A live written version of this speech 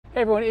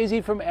Hey everyone,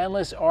 Izzy from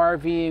Endless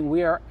RVing.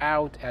 We are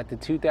out at the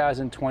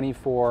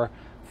 2024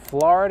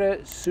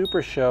 Florida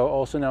Super Show,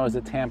 also known as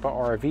the Tampa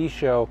RV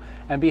Show.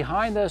 And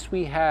behind us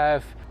we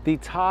have the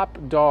top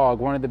dog,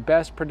 one of the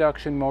best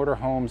production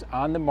motorhomes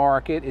on the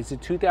market. It's a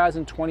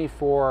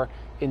 2024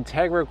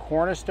 Entegra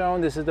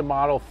Cornerstone. This is the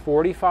model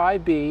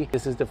 45B.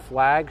 This is the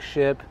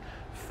flagship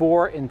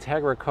for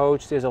Entegra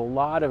Coach. There's a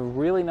lot of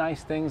really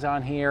nice things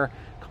on here.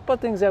 Couple of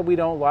things that we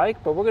don't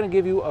like, but we're going to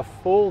give you a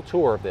full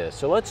tour of this.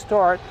 So let's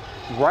start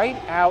right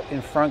out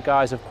in front,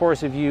 guys. Of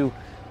course, if you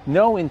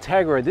know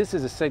Entegra, this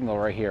is a signal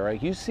right here,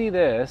 right? You see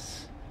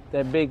this,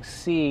 that big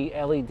C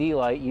LED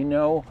light, you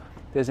know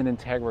there's an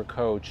Entegra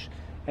Coach.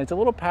 And it's a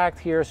little packed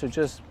here, so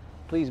just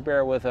please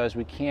bear with us.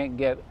 We can't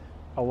get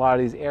a lot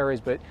of these areas,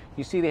 but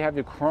you see they have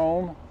the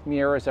chrome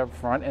mirrors up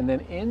front, and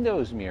then in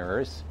those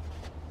mirrors,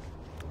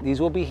 these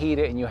will be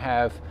heated, and you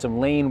have some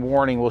lane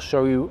warning. We'll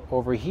show you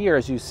over here.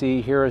 As you see,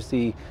 here is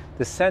the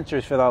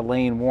sensors for that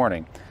lane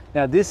warning.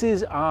 Now, this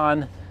is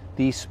on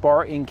the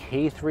Spartan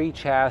K3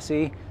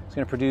 chassis. It's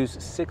going to produce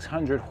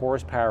 600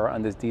 horsepower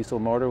on this diesel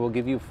motor. We'll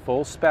give you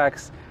full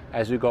specs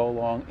as we go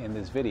along in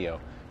this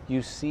video.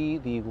 You see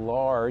the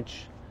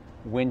large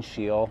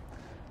windshield.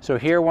 So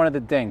here, one of the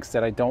dinks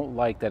that I don't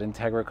like that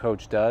Entegra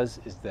Coach does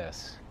is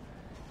this.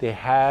 They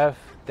have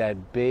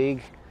that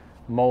big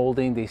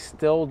molding. They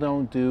still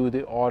don't do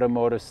the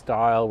automotive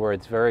style where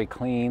it's very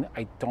clean.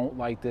 I don't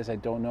like this. I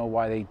don't know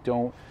why they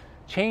don't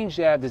change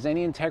that. If there's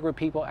any Entegra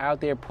people out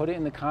there, put it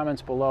in the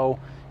comments below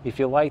if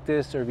you like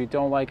this or if you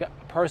don't like it.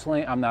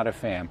 Personally, I'm not a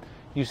fan.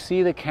 You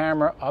see the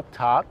camera up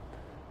top.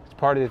 It's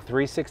part of the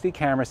 360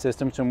 camera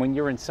system, so when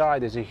you're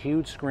inside, there's a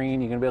huge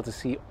screen. You're gonna be able to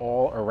see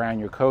all around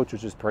your coach,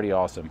 which is pretty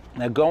awesome.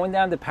 Now, going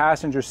down the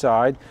passenger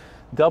side,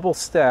 double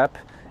step,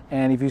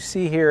 and if you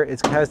see here,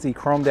 it has the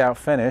chromed out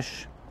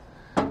finish.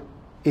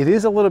 It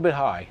is a little bit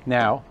high.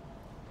 Now,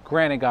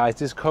 granted, guys,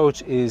 this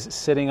coach is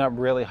sitting up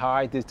really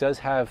high. This does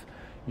have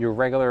your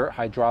regular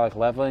hydraulic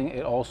leveling.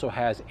 It also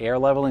has air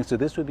leveling, so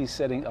this would be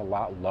sitting a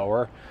lot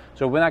lower.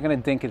 So we're not gonna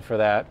dink it for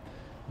that.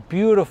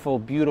 Beautiful,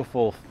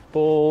 beautiful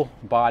full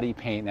body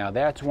paint. Now,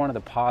 that's one of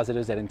the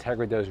positives that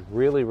Entegra does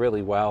really,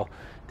 really well.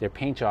 Their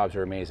paint jobs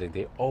are amazing.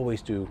 They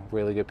always do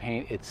really good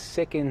paint. It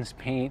sickens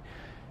paint.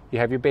 You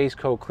have your base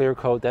coat, clear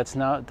coat. That's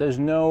not, there's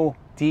no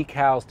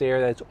decals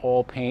there. That's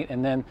all paint.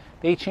 And then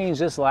they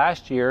changed this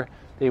last year.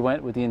 They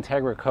went with the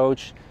Entegra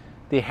Coach.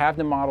 They have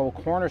the model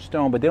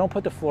Cornerstone, but they don't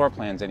put the floor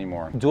plans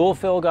anymore. Dual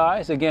fill,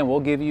 guys. Again,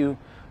 we'll give you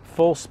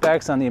full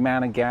specs on the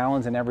amount of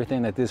gallons and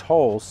everything that this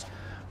holds.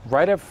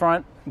 Right up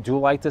front, do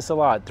like this a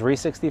lot.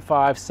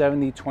 365,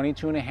 70,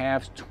 22 and a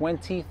half,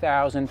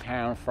 20,000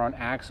 pound front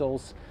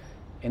axles,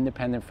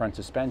 independent front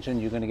suspension.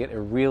 You're gonna get a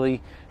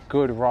really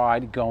good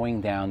ride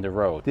going down the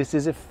road. This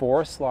is a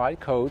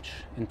 4-slide coach.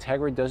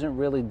 Entegra doesn't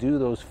really do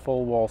those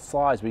full wall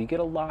slides, but you get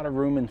a lot of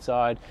room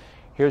inside.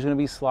 Here's gonna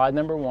be slide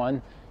number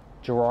 1.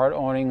 Girard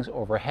awnings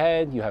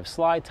overhead. You have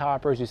slide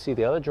toppers. You see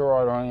the other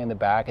Girard awning in the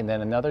back, and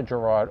then another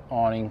Girard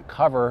awning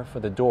cover for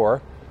the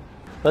door.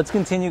 Let's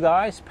continue,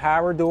 guys.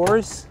 Power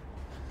doors.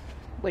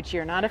 Which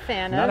you're not a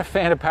fan of. Not a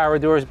fan of power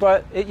doors,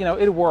 but it, you know,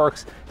 it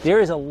works. There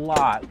is a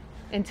lot.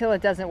 Until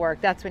it doesn't work.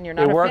 That's when you're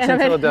not a fan of it. It works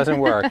until it doesn't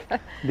work.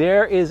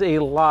 There is a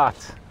lot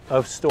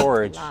of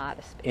storage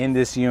in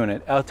this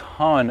unit. A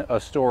ton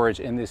of storage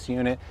in this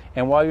unit.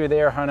 And while you're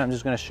there, hon, I'm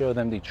just going to show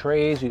them the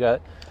trays. You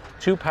got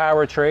 2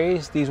 power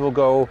trays. These will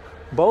go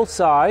both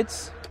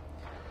sides.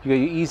 You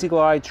got your Easy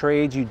Glide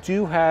trays. You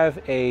do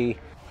have a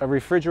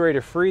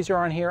refrigerator freezer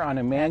on here on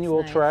a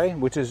manual tray,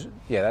 which is,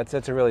 yeah,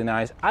 that's a really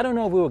nice. I don't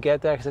know if we will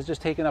get that because it's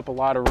just taking up a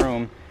lot of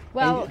room.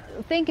 Well,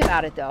 think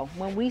about it though.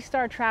 When we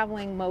start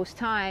traveling most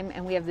time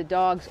and we have the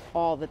dogs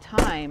all the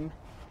time,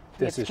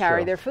 they have to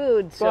carry their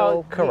food. So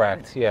well,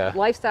 correct, yeah.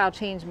 Lifestyle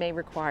change may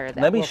require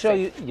that. Let me show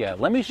you, yeah,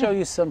 let me show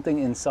you something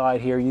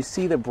inside here. You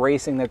see the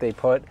bracing that they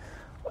put.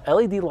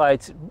 LED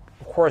lights,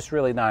 of course,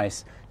 really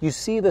nice. You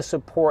see the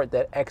support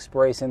that X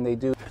bracing they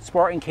do.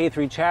 Spartan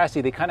K3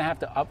 chassis, they kind of have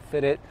to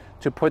upfit it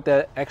to put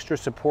that extra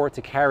support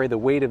to carry the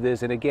weight of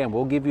this. And again,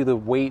 we'll give you the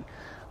weight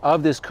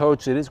of this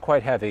coach. It is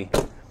quite heavy.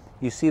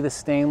 You see the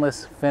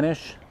stainless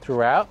finish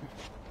throughout.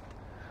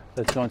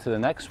 Let's go into the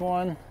next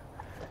one.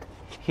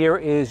 Here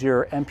is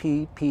your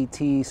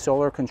MPPT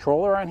solar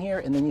controller on here,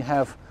 and then you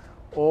have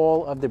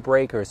all of the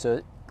breakers.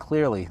 So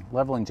clearly,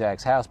 leveling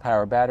jacks, house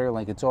power, battery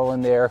link, it's all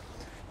in there.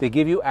 They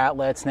give you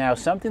outlets. Now,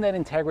 something that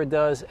Entegra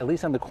does, at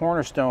least on the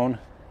Cornerstone,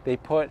 they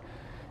put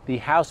the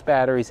house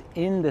batteries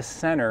in the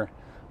center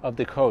of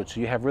the coach.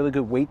 So you have really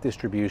good weight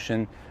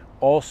distribution.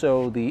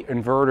 Also, the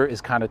inverter is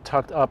kind of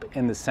tucked up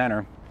in the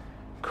center.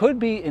 Could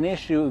be an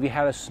issue if you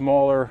had a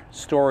smaller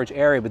storage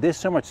area, but there's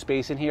so much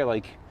space in here,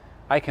 like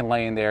I can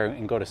lay in there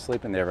and go to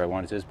sleep in there if I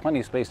wanted to. There's plenty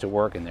of space to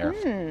work in there.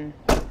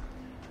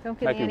 Don't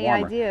give me any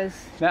ideas.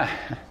 Now,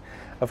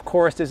 of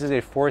course, this is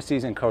a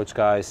 4-season coach,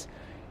 guys.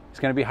 It's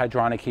going to be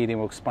hydronic heating.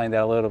 We'll explain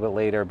that a little bit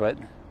later, but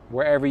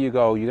wherever you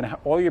go, you're going to have,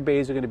 all your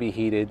bays are going to be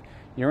heated.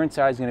 Your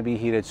inside is going to be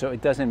heated, so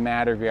it doesn't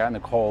matter if you're out in the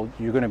cold.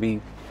 You're going to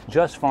be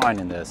just fine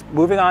in this.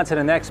 Moving on to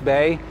the next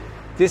bay,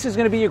 This is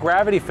going to be your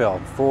gravity fill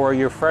for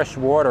your fresh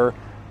water.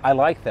 I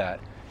like that.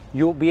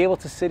 You'll be able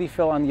to city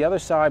fill on the other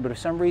side, but if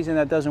for some reason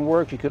that doesn't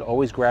work, you could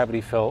always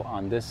gravity fill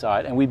on this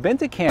side. And we've been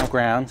to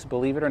campgrounds,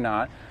 believe it or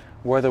not,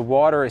 where the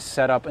water is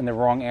set up in the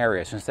wrong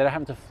area. So instead of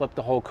having to flip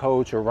the whole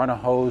coach or run a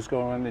hose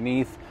going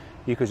underneath,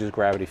 you could just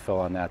gravity fill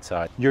on that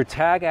side. Your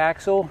tag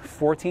axle,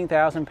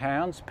 14,000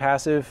 pounds,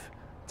 passive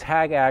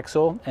tag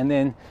axle. And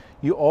then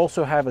you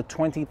also have a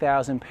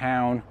 20,000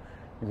 pound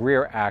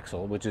rear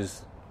axle, which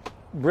is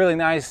really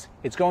nice.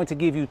 It's going to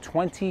give you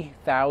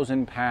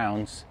 20,000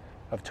 pounds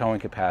of towing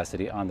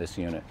capacity on this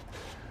unit.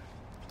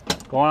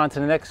 Going on to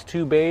the next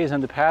two bays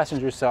on the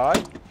passenger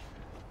side,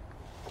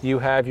 you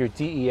have your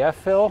DEF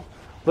fill.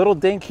 Little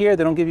dink here,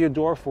 they don't give you a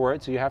door for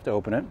it, so you have to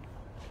open it.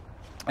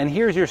 And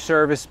here's your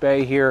service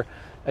bay here.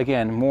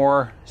 Again,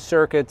 more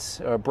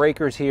circuits,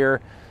 breakers here,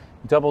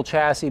 double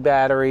chassis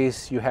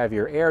batteries. You have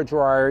your air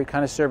dryer, you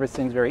kind of service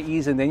things very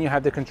easy. And then you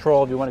have the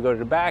control if you want to go to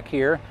the back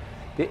here.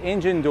 The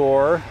engine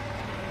door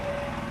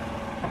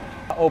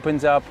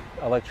opens up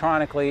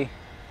electronically.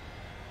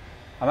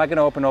 I'm not going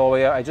to open all the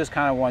way up. I just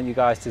kind of want you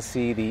guys to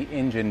see the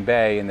engine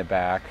bay in the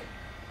back.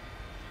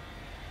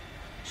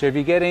 So if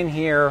you get in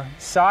here,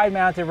 side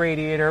mounted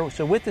radiator.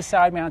 So with the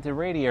side mounted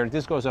radiator,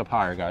 this goes up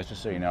higher, guys,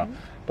 just so you know.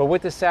 But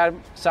with the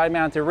side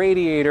mounted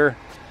radiator,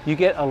 you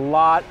get a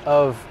lot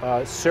of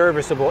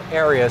serviceable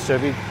area. So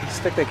if you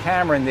stick the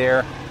camera in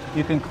there,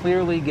 you can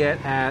clearly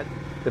get at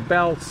the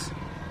belts,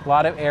 a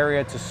lot of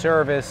area to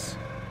service.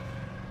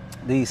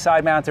 The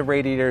side mounted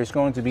radiator is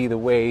going to be the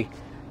way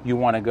you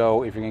want to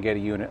go if you're going to get a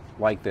unit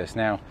like this.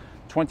 Now,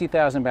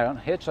 20,000 pound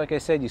hitch, like I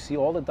said, you see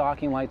all the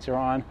docking lights are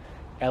on,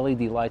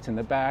 LED lights in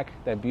the back,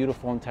 that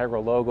beautiful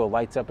Entegra logo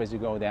lights up as you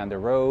go down the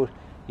road.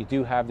 You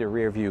do have the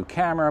rear view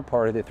camera,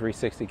 part of the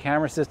 360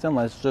 camera system.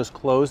 Let's just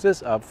close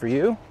this up for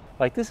you.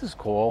 Like, this is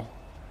cool.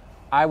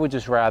 I would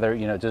just rather,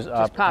 you know, just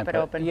pop it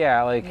open.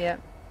 Yeah, like,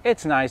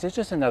 it's nice. It's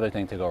just another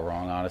thing to go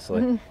wrong,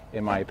 honestly,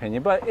 in my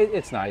opinion. But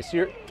it's nice.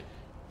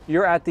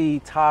 You're at the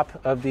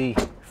top of the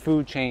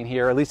food chain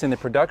here, at least in the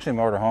production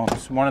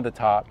motorhomes, one of the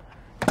top.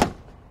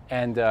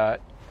 And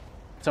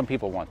some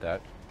people want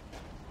that.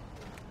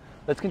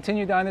 Let's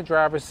continue down the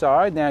driver's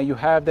side. Now you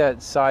have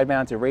that side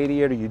mounted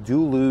radiator. You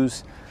do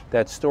lose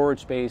that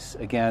storage space.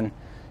 Again,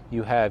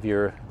 you have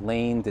your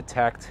lane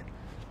detect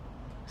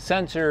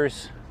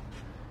sensors.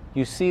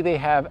 You see they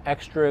have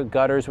extra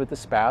gutters with the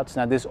spouts.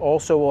 Now this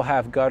also will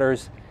have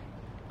gutters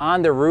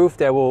on the roof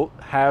that will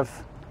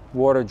have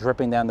water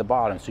dripping down the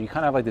bottom. So you kind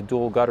of have like the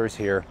dual gutters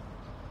here.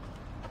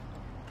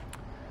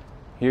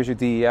 Here's your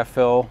DEF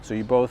fill. So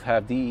you both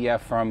have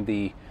DEF from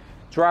the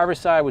driver's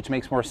side, which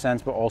makes more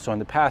sense, but also on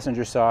the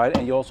passenger side.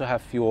 And you also have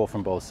fuel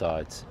from both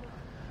sides.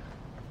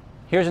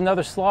 Here's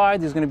another slide.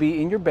 This is going to be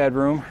in your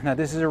bedroom. Now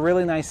this is a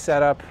really nice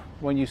setup.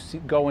 When you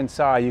go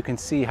inside, you can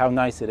see how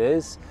nice it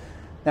is.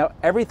 Now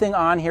everything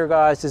on here,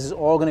 guys, this is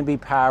all going to be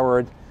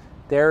powered.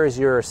 There is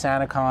your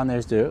SantaCon.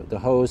 There's the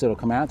hose that'll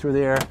come out through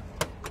there.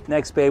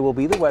 Next bay will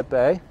be the wet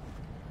bay.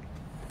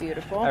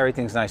 Beautiful.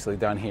 Everything's nicely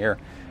done here.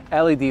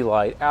 LED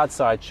light,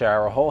 outside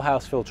shower, whole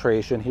house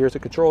filtration. Here's the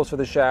controls for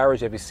the showers.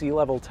 You have your sea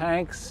level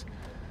tanks.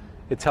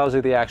 It tells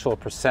you the actual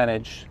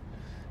percentage.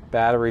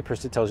 Battery,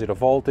 it tells you the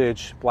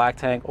voltage. Black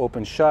tank,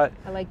 open, shut.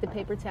 I like the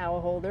paper towel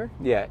holder.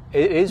 Yeah,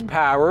 it is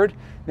powered.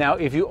 Now,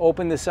 if you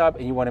open this up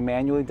and you want to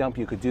manually dump,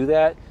 you could do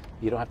that.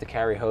 You don't have to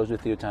carry a hose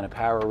with you. It's on a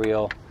power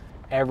reel.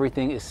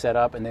 Everything is set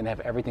up and then have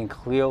everything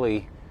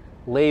clearly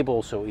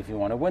labeled. So if you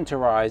want to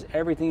winterize,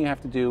 everything you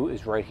have to do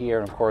is right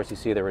here. And of course, you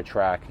see the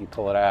retract. You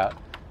pull it out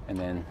and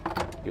then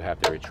you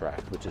have the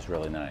retract, which is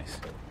really nice.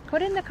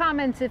 Put in the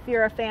comments if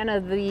you're a fan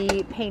of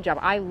the paint job.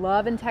 I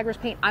love Entegra's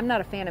paint. I'm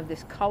not a fan of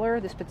this color,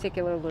 this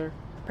particular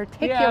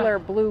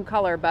blue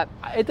color, but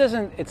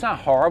it's not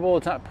horrible.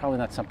 It's probably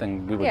not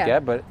something we would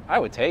get, but I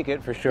would take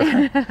it for sure.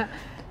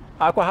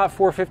 AquaHot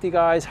 450,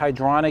 guys,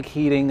 hydronic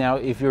heating. Now,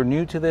 if you're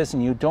new to this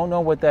and you don't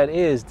know what that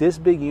is, this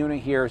big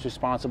unit here is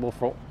responsible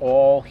for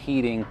all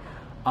heating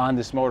on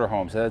this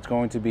motorhome. So that's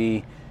going to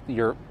be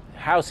your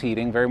house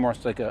heating, very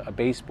much like a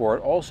baseboard.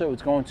 Also,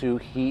 it's going to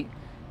heat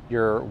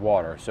your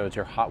water. So it's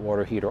your hot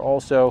water heater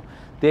also.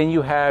 Then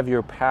you have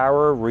your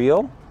power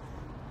reel.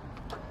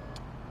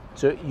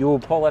 So you will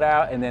pull it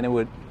out and then it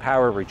would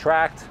power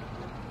retract.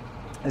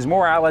 There's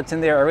more outlets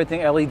in there,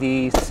 everything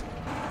LEDs.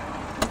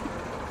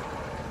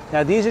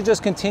 Now these are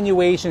just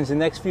continuations. The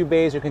next few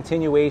bays are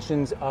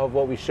continuations of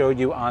what we showed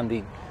you on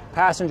the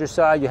passenger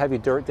side. You have your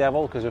Dirt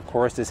Devil, because of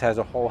course this has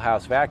a whole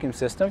house vacuum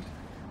system.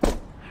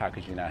 How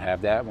could you not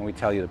have that when we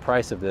tell you the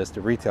price of this, the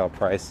retail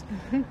price?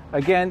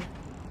 Again,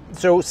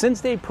 so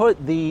since they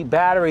put the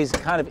batteries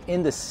kind of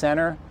in the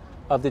center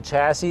of the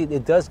chassis,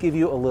 it does give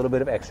you a little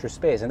bit of extra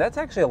space. And that's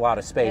actually a lot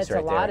of space right there.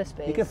 It's a lot of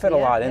space. You can fit a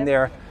lot in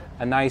there.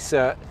 A nice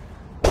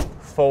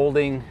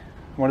folding,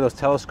 one of those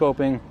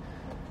telescoping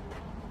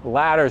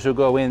ladders will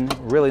go in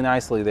really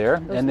nicely there.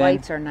 Those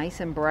lights are nice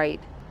and bright.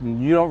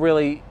 You don't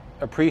really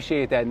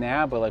appreciate that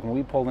now, but like when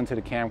we pulled into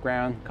the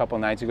campground a couple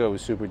of nights ago, it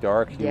was super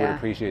dark. You would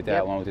appreciate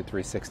that along with the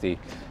 360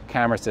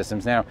 camera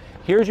systems. Now,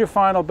 here's your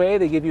final bay.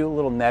 They give you a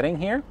little netting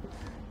here.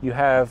 You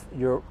have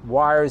your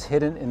wires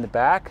hidden in the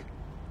back.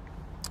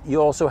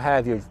 You also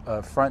have your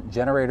front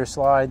generator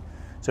slide.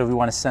 So if you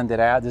want to send it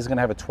out, this is going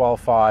to have a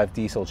 12.5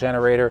 diesel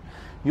generator.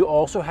 You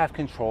also have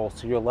controls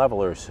to your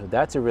levelers. So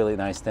that's a really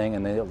nice thing.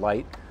 And the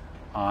light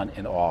on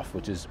and off,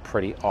 which is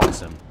pretty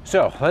awesome.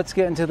 So let's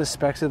get into the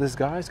specs of this,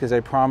 guys, because I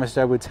promised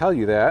I would tell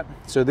you that.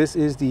 So this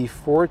is the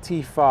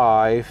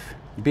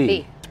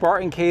 45B.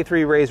 Spartan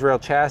K3 raised rail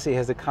chassis,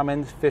 has a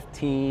Cummins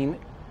 15-liter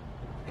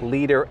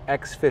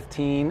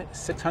X15,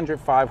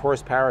 605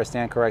 horsepower. I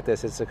stand corrected, I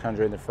said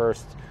 600 in the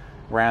first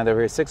round over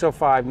here.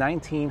 605,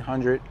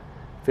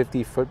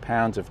 1,950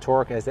 foot-pounds of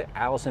torque. Has the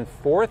Allison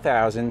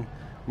 4000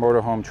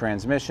 motorhome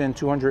transmission,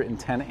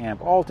 210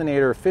 amp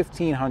alternator,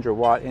 1500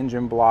 watt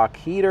engine block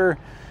heater.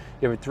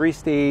 You have a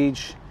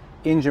 3-stage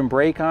engine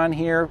brake on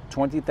here,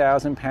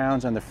 20,000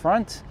 pounds on the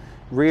front.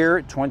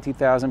 Rear,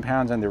 20,000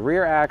 pounds on the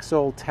rear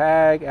axle.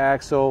 Tag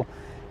axle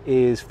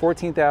is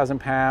 14,000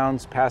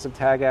 pounds. Passive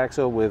tag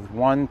axle with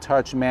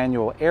 1-touch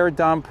manual air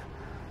dump.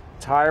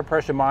 Tire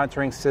pressure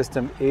monitoring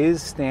system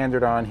is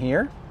standard on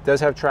here.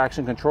 Does have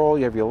traction control.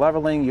 You have your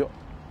leveling,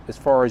 as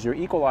far as your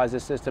equalizer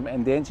system,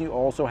 and then you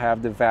also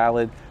have the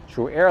valid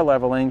true air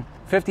leveling.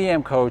 50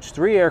 amp coach,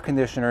 3 air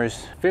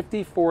conditioners,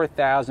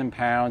 54,000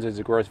 pounds is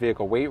the gross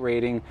vehicle weight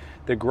rating.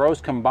 The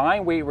gross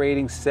combined weight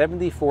rating,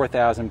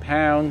 74,000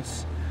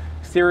 pounds.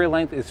 Exterior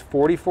length is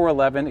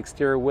 44.11,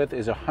 exterior width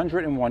is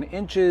 101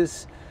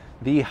 inches.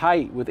 The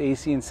height with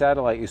AC and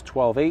satellite is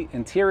 12.8.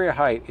 Interior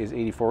height is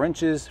 84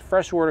 inches.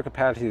 Freshwater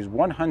capacity is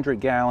 100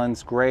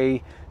 gallons.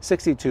 Gray,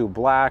 62.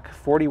 Black,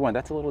 41.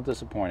 That's a little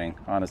disappointing,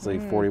 honestly,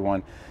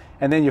 41.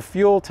 And then your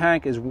fuel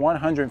tank is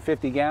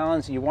 150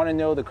 gallons. You want to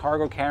know the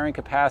cargo carrying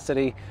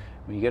capacity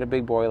when you get a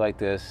big boy like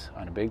this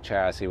on a big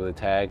chassis with a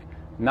tag,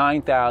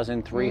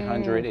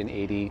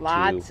 9,382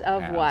 Lots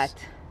of pounds. what?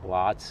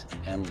 Lots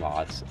and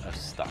lots of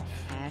stuff.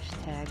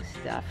 Hashtag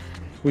stuff.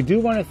 We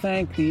do want to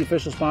thank the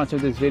official sponsor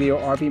of this video,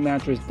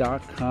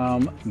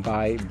 RVmattress.com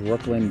by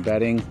Brooklyn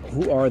Bedding.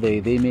 Who are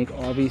they? They make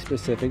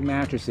RV-specific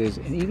mattresses.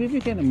 And even if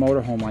you're getting a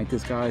motorhome like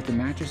this, guys, the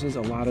mattresses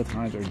a lot of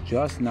times are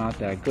just not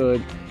that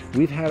good.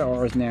 We've had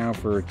ours now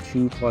for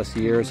 2+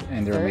 years,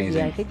 and they're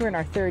amazing. Yeah, I think we're in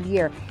our 3rd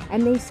year.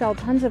 And they sell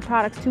tons of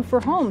products, too, for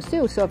homes,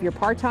 too. So if you're a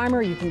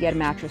part-timer, you can get a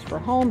mattress for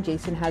home.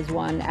 Jason has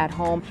one at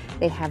home.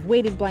 They have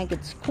weighted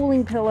blankets,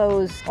 cooling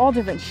pillows, all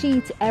different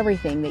sheets,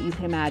 everything that you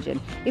can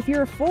imagine. If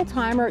you're a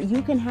full-timer,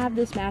 you can have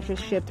this mattress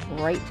shipped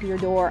right to your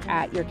door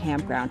at your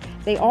campground.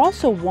 They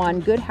also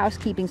won Good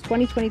Housekeeping's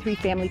 2023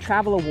 Family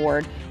Travel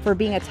Award for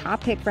being a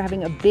top pick for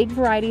having a big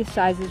variety of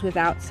sizes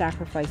without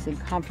sacrificing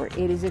comfort.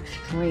 It is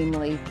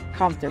extremely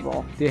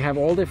comfortable. They have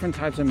all different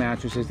types of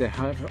mattresses that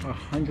have a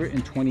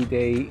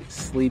 120-day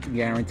sleep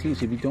guarantee.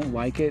 So if you don't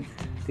like it,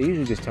 they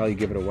usually just tell you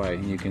give it away,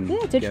 and you can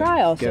it's a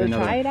trial, so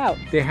try it out.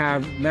 They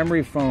have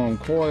memory foam,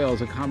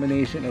 coils, a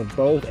combination of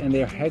both, and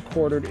they're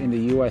headquartered in the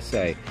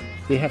USA.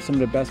 They have some of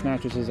the best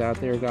mattresses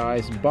out there,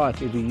 guys,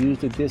 but if you use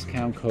the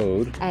discount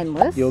code,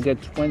 Endless, you'll get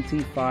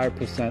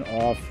 25%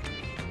 off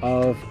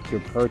of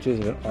your purchase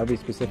of an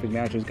RV-specific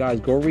mattress.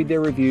 Guys, go read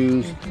their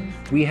reviews.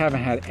 We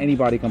haven't had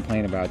anybody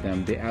complain about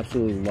them. They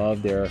absolutely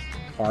love their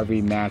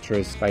RV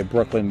mattress by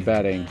Brooklyn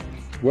Bedding.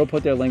 We'll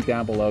put their link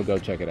down below. Go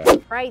check it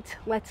out. Right,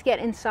 let's get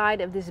inside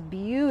of this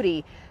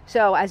beauty.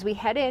 So as we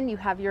head in, you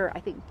have your,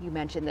 I think you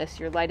mentioned this,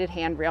 your lighted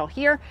handrail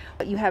here.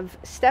 You have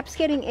steps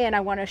getting in.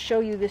 I want to show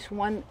you this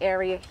one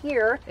area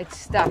here. It's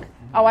stuck.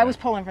 Oh, I was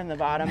pulling from the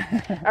bottom.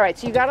 All right,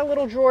 so you got a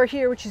little drawer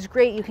here, which is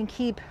great. You can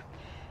keep,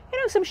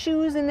 you know, some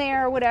shoes in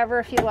there or whatever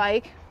if you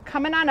like.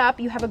 Coming on up,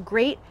 you have a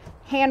great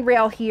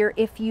handrail here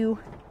if you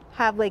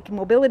have like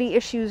mobility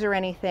issues or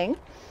anything.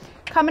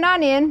 Coming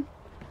on in,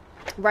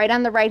 right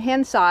on the right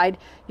hand side,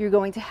 you're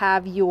going to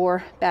have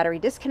your battery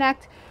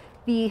disconnect.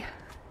 The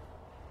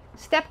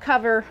step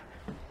cover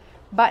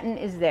button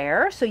is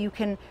there, so you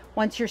can,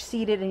 once you're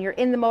seated and you're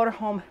in the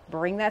motorhome,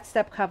 bring that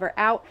step cover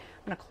out.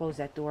 I'm gonna close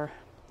that door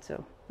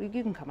so you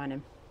can come on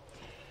in.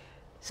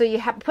 So you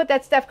have put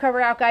that step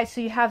cover out, guys, so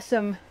you have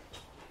some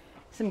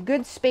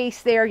good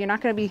space there. You're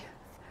not going to be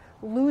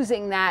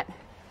losing that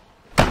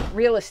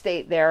real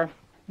estate there.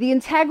 The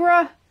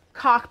Entegra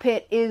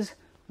cockpit is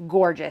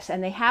gorgeous,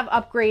 and they have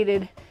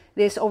upgraded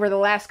this over the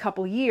last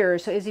couple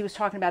years. So Izzy was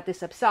talking about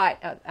this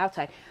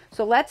outside.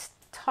 So let's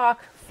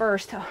talk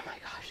first. Oh my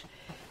gosh,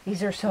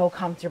 these are so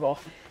comfortable.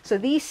 So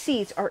these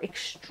seats are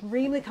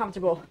extremely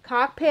comfortable.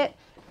 Cockpit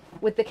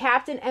with the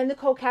captain and the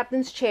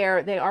co-captain's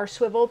chair. They are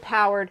swivel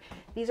powered.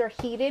 These are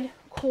heated,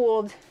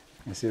 cooled.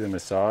 You see the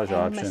massage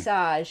option.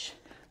 Massage.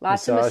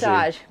 Lots of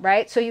massage,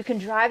 right? So you can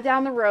drive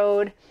down the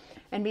road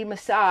and be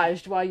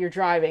massaged while you're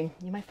driving.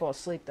 You might fall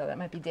asleep though, that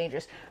might be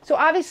dangerous. So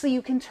obviously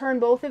you can turn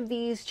both of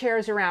these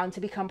chairs around to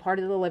become part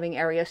of the living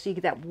area, so you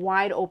get that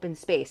wide open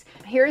space.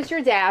 Here's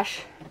your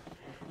dash,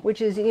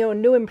 which is, you know,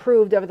 new,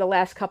 improved over the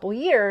last couple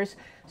years.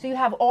 So you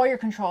have all your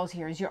controls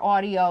here. Is your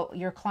audio,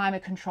 your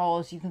climate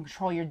controls. You can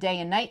control your day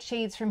and night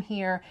shades from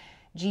here,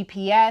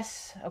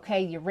 GPS,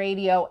 okay, your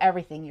radio,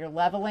 everything. Your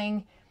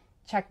leveling,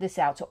 check this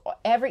out. So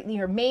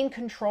your main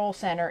control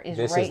center is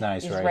this right, is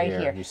nice right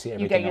here. You see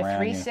everything you got your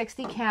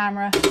 360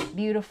 camera,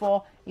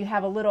 beautiful. You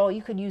have a little,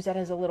 you could use that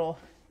as a little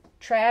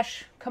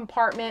trash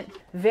compartment,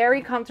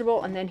 very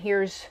comfortable. And then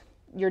here's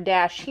your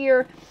dash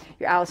here,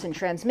 your Allison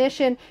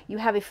transmission. You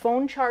have a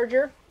phone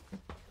charger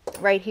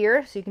right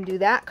here, so you can do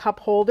that, cup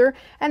holder.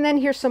 And then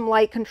here's some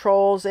light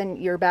controls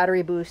and your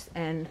battery boost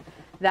and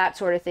that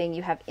sort of thing.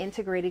 You have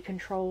integrated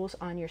controls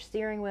on your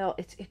steering wheel.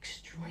 It's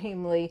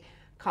extremely,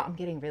 I'm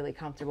getting really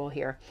comfortable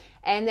here.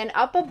 And then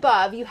up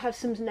above, you have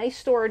some nice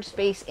storage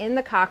space in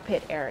the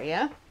cockpit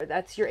area.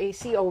 That's your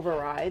AC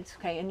overrides,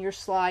 okay, and your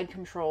slide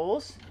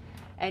controls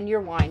and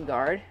your wind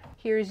guard.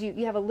 Here's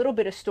you have a little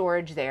bit of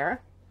storage there.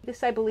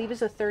 This, I believe,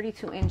 is a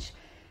 32-inch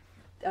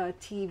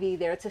TV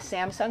there. It's a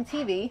Samsung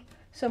TV.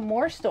 Some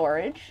more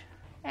storage.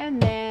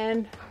 And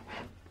then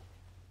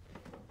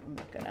I'm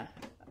gonna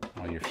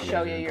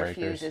show you your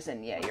fuses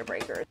and your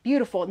breakers.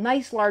 Beautiful,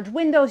 nice large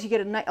windows. You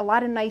get a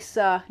lot of nice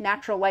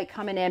natural light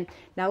coming in.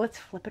 Now let's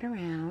flip it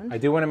around. I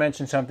do want to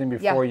mention something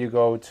before you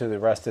go to the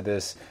rest of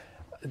this.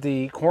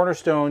 The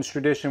Cornerstones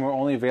tradition were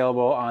only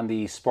available on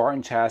the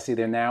Spartan chassis.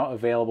 They're now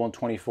available in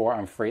 24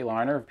 on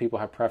Freightliner. If people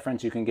have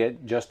preference, you can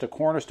get just a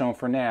Cornerstone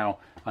for now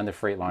on the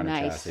Freightliner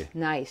chassis.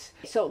 Nice.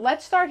 So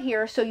let's start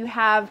here. So you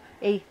have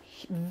a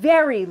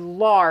very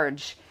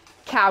large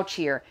couch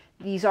here.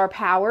 These are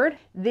powered.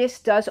 This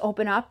does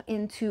open up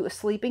into a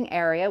sleeping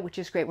area, which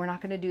is great. We're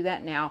not going to do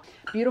that now.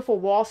 Beautiful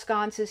wall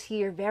sconces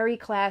here, very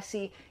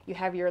classy. You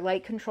have your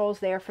light controls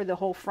there for the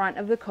whole front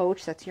of the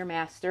coach. That's your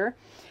master.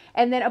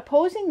 And then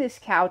opposing this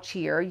couch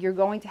here, you're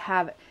going to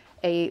have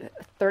a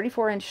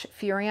 34-inch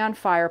Furrion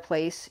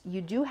fireplace. You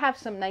do have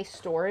some nice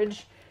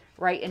storage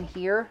right in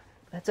here.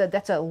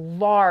 That's a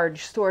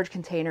large storage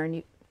container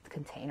and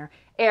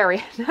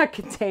area, not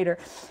container.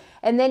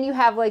 And then you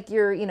have like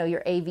your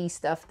AV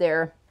stuff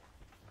there.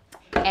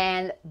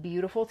 And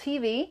beautiful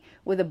TV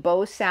with a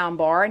Bose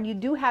soundbar. And you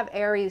do have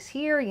areas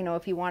here,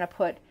 if you want to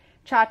put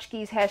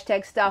tchotchkes,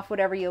 hashtag stuff,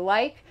 whatever you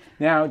like.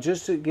 Now,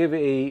 just to give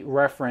a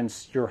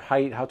reference, your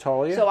height, how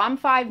tall are you? So I'm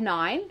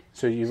 5'9".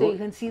 So you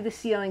can see the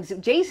ceilings.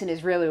 Jason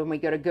is really when we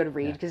go to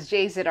Goodread, because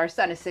Jason, our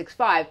son, is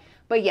 6'5".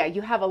 But yeah,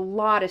 you have a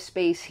lot of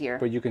space here.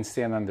 But you can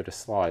stand under the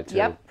slide too.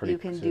 Yep, you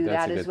can do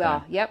that as well.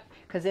 Thing. Yep,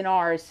 because in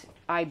ours,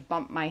 I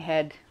bump my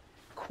head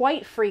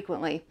quite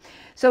frequently.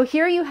 So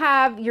here you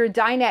have your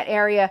dinette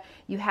area.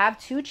 You have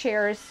 2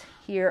 chairs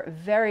here,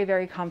 very,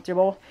 very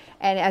comfortable.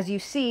 And as you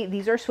see,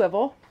 these are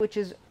swivel, which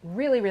is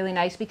really, really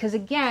nice because,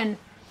 again,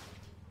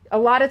 a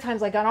lot of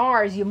times, like on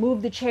ours, you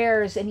move the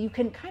chairs and you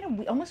can kind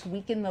of almost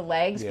weaken the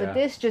legs, but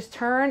this just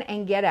turn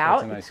and get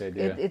out. That's a nice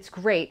idea. It's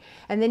great.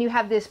 And then you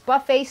have this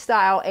buffet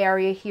style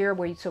area here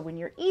where so when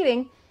you're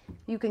eating,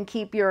 you can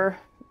keep your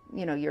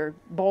your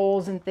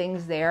bowls and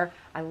things there.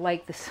 I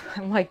like this.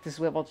 I like the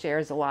swivel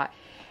chairs a lot.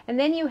 And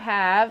then you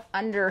have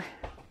under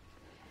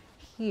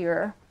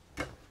here,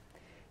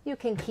 you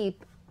can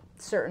keep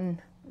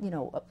certain,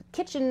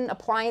 kitchen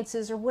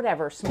appliances or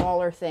whatever,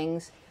 smaller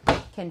things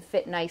can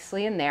fit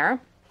nicely in there.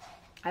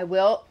 I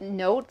will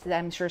note that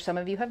I'm sure some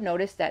of you have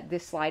noticed that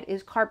this slide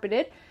is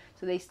carpeted.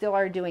 So they still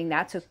are doing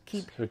that. So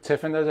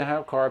Tiffin doesn't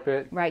have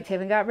carpet. Right,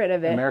 Tiffin got rid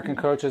of it. American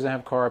Coach doesn't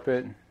have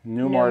carpet.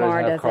 Newmar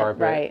doesn't have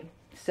carpet. Right.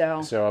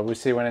 So we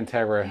see when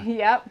Entegra.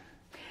 Yep.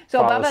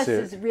 So above us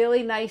is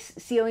really nice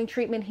ceiling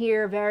treatment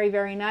here. Very,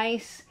 very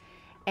nice.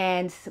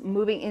 And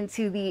moving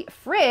into the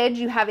fridge,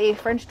 you have a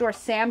French door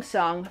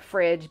Samsung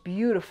fridge.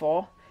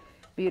 Beautiful.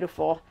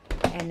 Beautiful.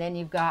 And then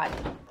you've got,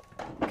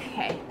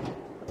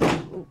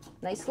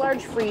 nice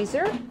large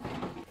freezer.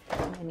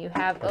 And you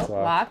have,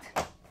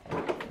 locked.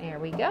 There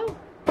we go.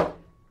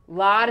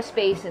 Lot of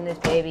space in this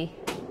baby.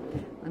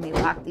 Let me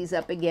lock these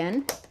up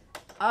again.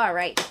 All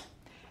right.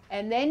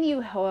 And then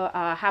you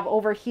have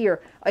over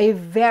here a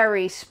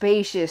very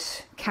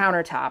spacious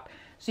countertop.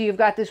 So you've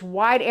got this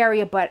wide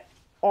area, but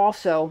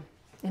also,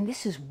 and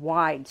this is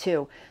wide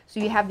too. So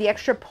you have the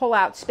extra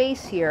pull-out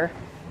space here.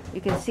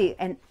 You can see,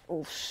 and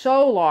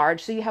so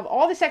large. So you have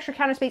all this extra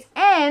counter space,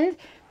 and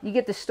you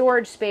get the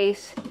storage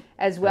space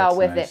as well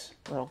with it.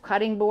 Little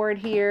cutting board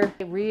here.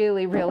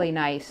 Really, really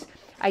nice.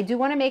 I do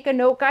want to make a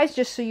note, guys,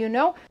 just so you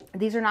know,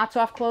 these are not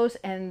soft close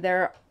and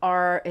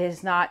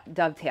is not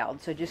dovetailed.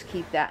 So just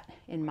keep that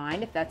in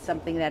mind if that's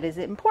something that is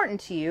important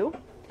to you.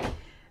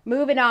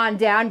 Moving on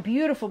down,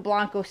 beautiful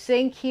Blanco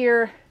sink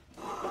here.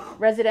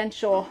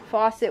 Residential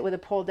faucet with a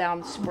pull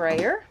down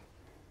sprayer.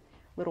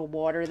 Little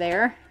water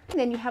there. And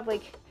then you have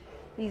like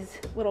these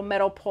little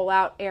metal pull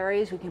out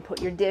areas. We can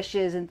put your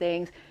dishes and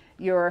things.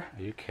 Are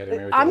you kidding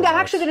me? I'm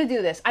actually going to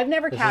do this. I've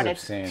never counted.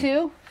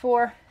 2,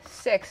 4,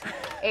 6,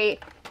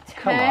 8,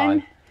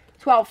 10,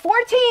 12,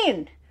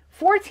 14.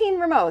 14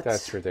 remotes.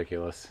 That's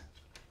ridiculous.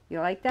 You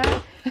like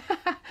that?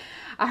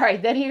 All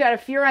right, then you got a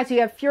Furrion. So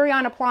you have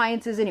Furrion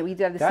appliances in it. We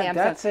do have the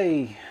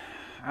Samsung.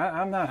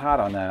 I'm not hot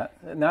on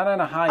that. Not on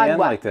a high end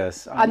like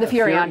this. On the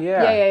Furrion.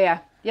 Yeah.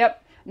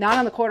 Yep. Not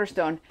on the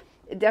Cornerstone.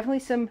 Definitely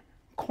some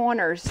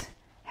corners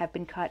have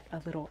been cut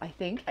a little, I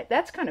think.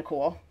 That's kind of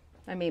cool.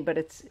 I mean, but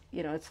it's,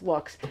 you know, it's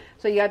looks.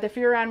 So you got the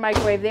Furrion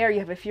microwave there. You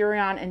have a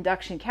Furrion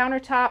induction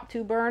countertop,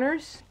 2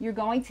 burners. You're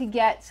going to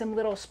get some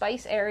little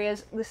spice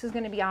areas. This is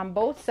going to be on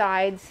both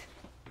sides.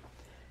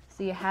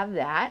 So you have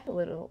that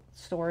little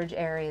storage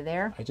area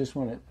there. I just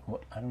want to,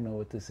 I don't know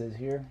what this is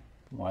here,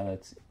 why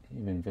that's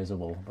even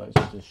visible, but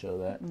I should just show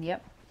that.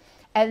 Yep.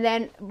 And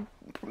then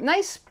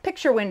nice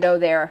picture window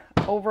there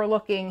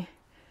overlooking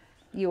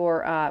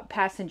your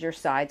passenger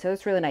side. So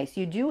it's really nice.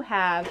 You do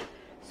have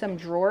some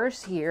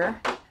drawers here.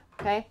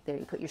 Okay, there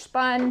you put your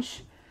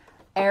sponge.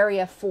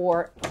 Area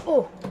for,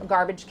 a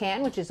garbage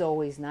can, which is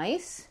always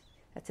nice.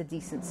 That's a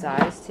decent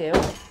size too.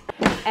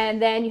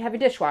 And then you have a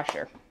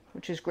dishwasher,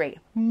 which is great.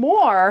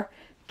 More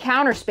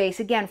counter space,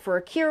 again, for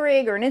a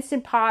Keurig or an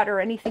Instant Pot or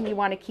anything you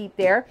want to keep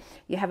there.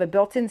 You have a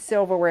built-in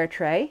silverware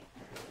tray,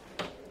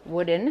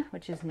 wooden,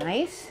 which is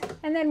nice.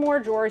 And then more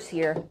drawers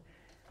here.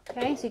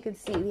 Okay, so you can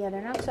see, yeah,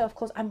 they're not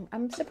self-closed.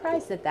 I'm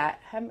surprised at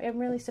that. I'm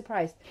really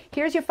surprised.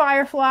 Here's your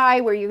Firefly,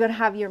 where you're going to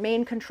have your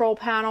main control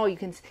panel. You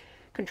can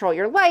control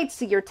your lights,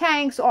 see your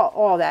tanks,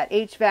 all that.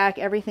 HVAC,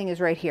 everything is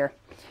right here.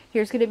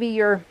 Here's going to be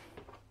your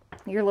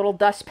little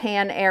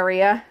dustpan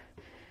area.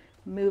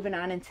 Moving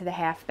on into the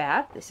half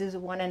bath. This is a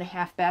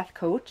 1.5 bath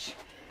coach.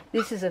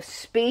 This is a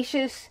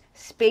spacious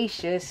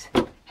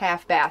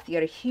half bath. You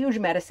got a huge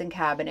medicine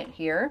cabinet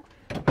here.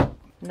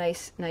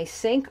 Nice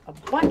sink, a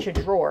bunch of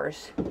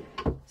drawers.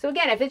 So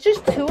again, if it's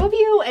just 2 of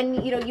you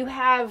and you know you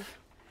have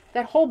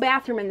that whole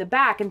bathroom in the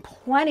back and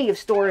plenty of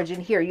storage in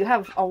here, you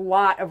have a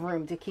lot of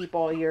room to keep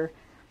all your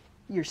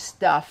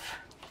stuff.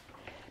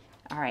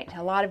 All right,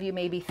 a lot of you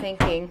may be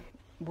thinking,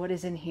 what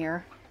is in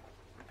here?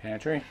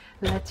 Pantry?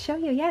 Let's show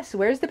you. Yes,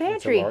 where's the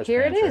pantry?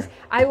 Here pantry. It is.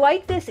 I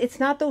like this.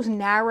 It's not those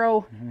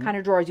narrow kind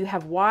of drawers. You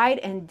have wide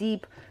and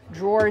deep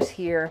drawers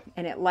here,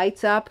 and it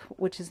lights up,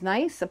 which is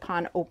nice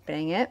upon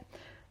opening it.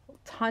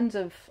 Tons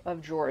of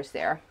drawers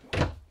there.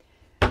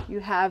 You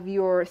have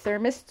your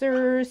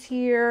thermistors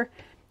here,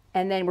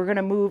 and then we're going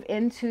to move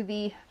into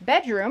the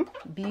bedroom.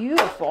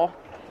 Beautiful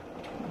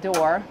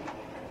door.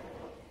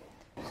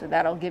 So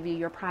that'll give you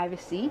your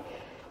privacy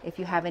if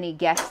you have any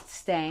guests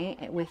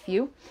staying with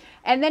you.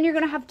 And then you're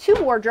going to have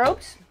 2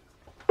 wardrobes.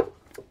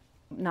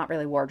 Not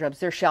really wardrobes,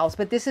 they're shelves,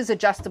 but this is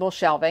adjustable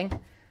shelving.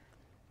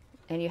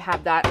 And you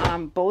have that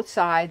on both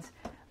sides.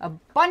 A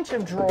bunch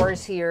of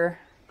drawers here.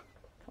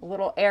 A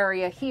little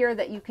area here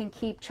that you can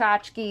keep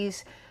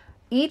tchotchkes.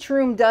 Each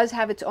room does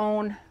have its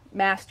own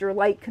master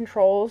light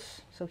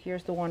controls. So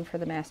here's the one for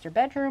the master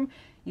bedroom.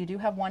 You do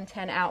have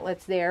 110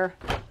 outlets there.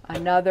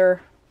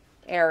 Another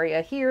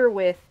area here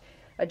with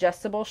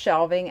adjustable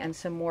shelving and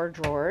some more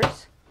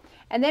drawers.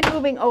 And then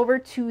moving over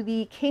to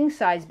the king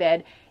size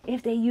bed.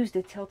 If they used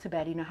a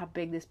tilt-a-bed, you know how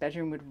big this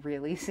bedroom would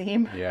really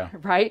seem? Yeah.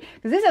 Right?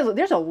 Because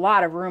there's a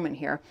lot of room in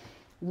here.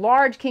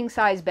 Large king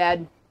size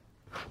bed.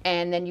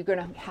 And then you're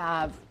going to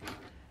have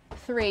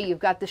 3. You've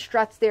got the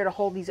struts there to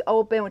hold these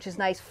open, which is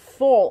nice.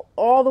 Full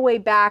all the way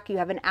back. You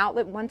have an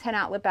outlet, 110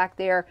 outlet back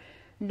there.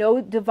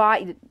 No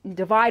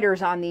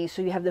dividers on these,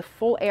 so you have the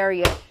full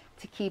area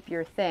to keep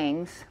your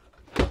things.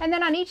 And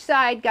then on each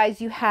side, guys,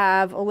 you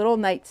have a little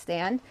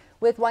nightstand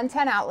with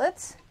 110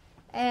 outlets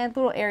and a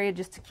little area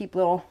just to keep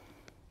little,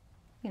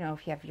 you know,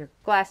 if you have your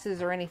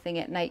glasses or anything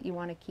at night you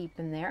want to keep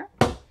in there.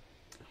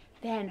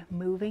 Then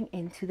moving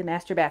into the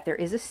master bath, there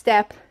is a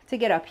step to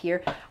get up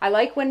here. I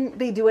like when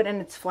they do it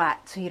and it's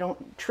flat so you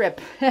don't trip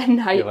at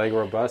night. Your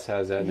Legro bus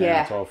has that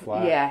now, it's all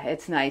flat. Yeah,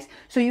 it's nice.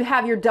 So you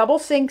have your double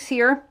sinks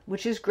here,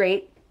 which is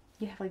great.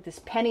 You have like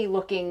this penny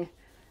looking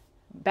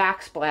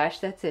backsplash.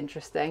 That's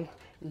interesting.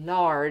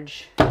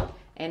 Large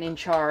and in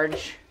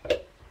charge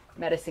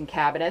medicine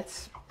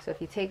cabinets. So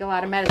if you take a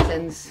lot of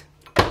medicines,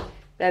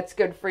 that's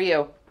good for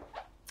you.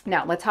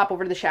 Now let's hop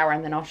over to the shower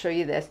and then I'll show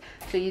you this.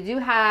 So you do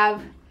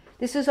have,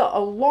 this is a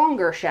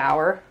longer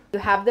shower. You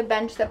have the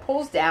bench that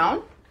pulls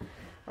down.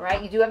 All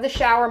right, you do have the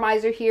shower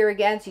miser here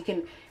again, so you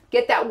can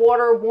get that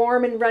water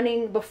warm and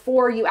running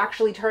before you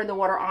actually turn the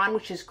water on,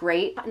 which is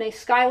great. A nice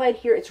skylight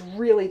here. It's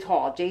really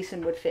tall.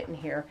 Jason would fit in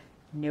here,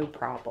 no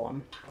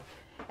problem.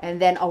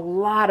 And then a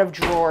lot of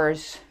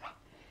drawers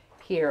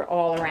here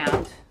all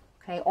around.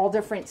 Okay, all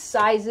different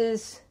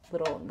sizes,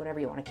 little whatever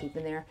you want to keep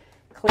in there.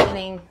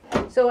 Cleaning.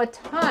 So a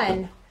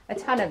ton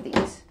of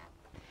these.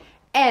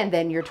 And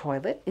then your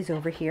toilet is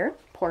over here.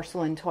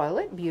 Porcelain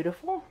toilet,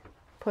 beautiful.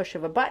 Push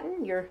of a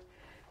button, your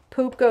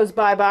poop goes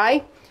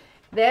bye-bye.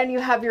 Then you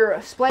have your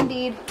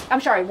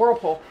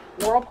Whirlpool.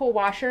 Whirlpool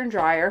washer and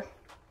dryer.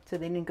 So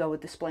they didn't go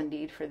with the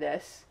Splendide for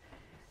this.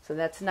 So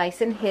that's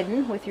nice and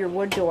hidden with your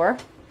wood door.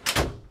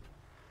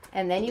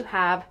 And then you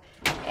have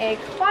a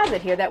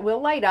closet here that will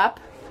light up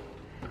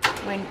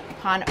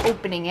upon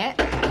opening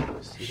it.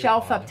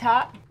 Shelf up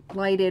top.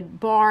 Lighted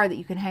bar that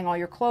you can hang all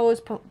your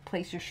clothes,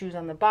 place your shoes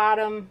on the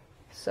bottom.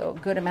 So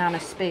good amount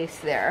of space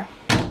there.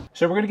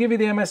 So we're going to give you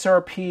the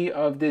MSRP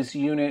of this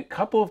unit.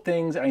 Couple of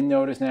things I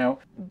noticed now.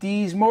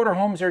 These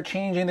motorhomes are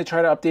changing to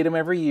try to update them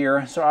every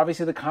year. So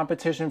obviously the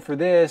competition for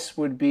this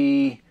would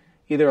be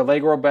either a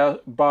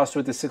Legro bus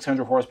with the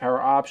 600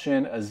 horsepower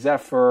option, a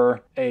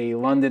Zephyr, a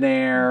London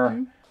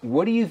Air,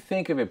 What do you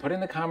think of it? Put in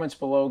the comments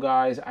below,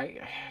 guys. I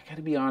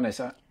gotta be honest,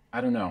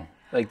 I don't know.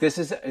 Like, this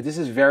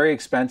is very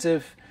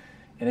expensive,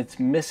 and it's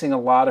missing a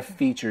lot of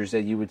features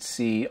that you would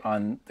see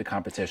on the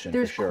competition.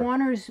 There's for sure.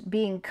 corners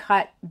being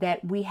cut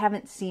that we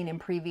haven't seen in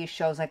previous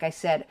shows. Like I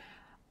said,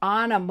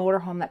 on a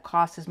motorhome that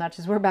costs as much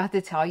as we're about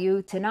to tell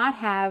you, to not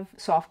have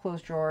soft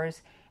close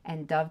drawers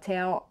and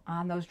dovetail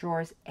on those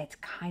drawers, it's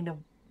kind of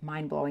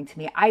mind-blowing to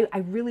me. I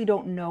really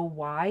don't know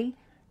why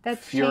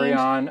that's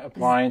Furrion changed.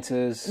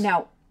 appliances.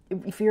 Now,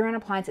 Furrion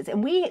appliances,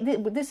 and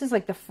this is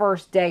like the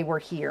first day we're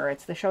here.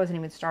 The show hasn't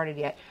even started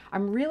yet.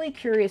 I'm really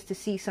curious to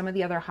see some of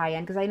the other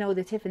high-end, because I know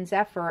the Tiff and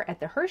Zephyr at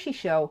the Hershey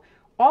show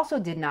also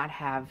did not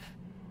have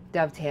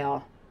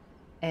dovetail.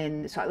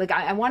 And so, like,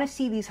 I want to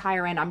see these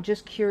higher end. I'm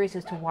just curious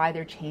as to why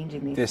they're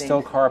changing these There's things.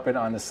 still carpet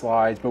on the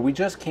slides, but we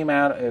just came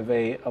out of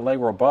a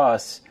Allegro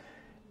bus,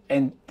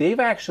 and they've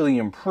actually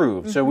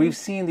improved. So we've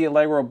seen the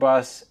Allegro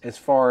bus, as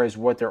far as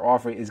what they're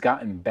offering, has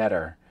gotten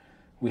better.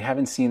 We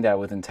haven't seen that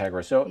with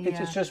Entegra. So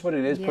it's just what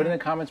it is. Put in the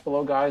comments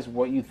below, guys,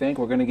 what you think.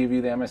 We're going to give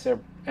you the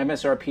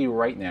MSRP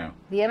right now.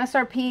 The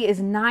MSRP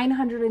is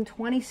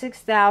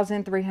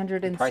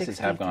 $926,363. Prices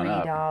have gone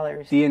up.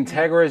 The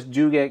Integras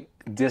do get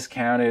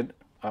discounted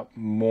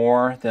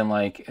more than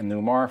like a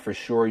Newmar. For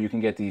sure, you can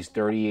get these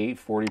 38,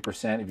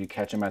 40% if you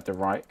catch them at the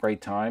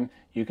right time.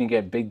 You can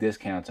get big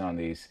discounts on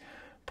these.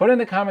 Put in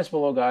the comments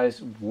below,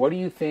 guys, what do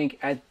you think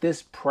at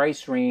this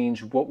price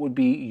range? What would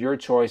be your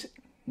choice?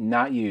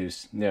 Not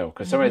used, new,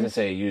 because somebody's gonna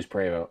say used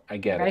Prevost. I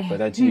get it, but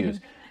that's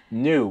used.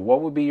 New,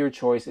 what would be your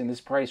choice in this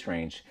price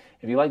range?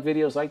 If you like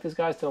videos like this,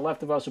 guys, to the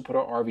left of us, we'll put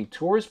our RV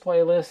Tours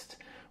playlist.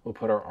 We'll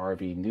put our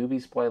RV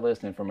Newbies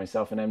playlist. And for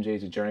myself and MJ,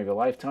 it's a journey of a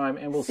lifetime.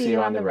 And we'll see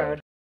you on the road.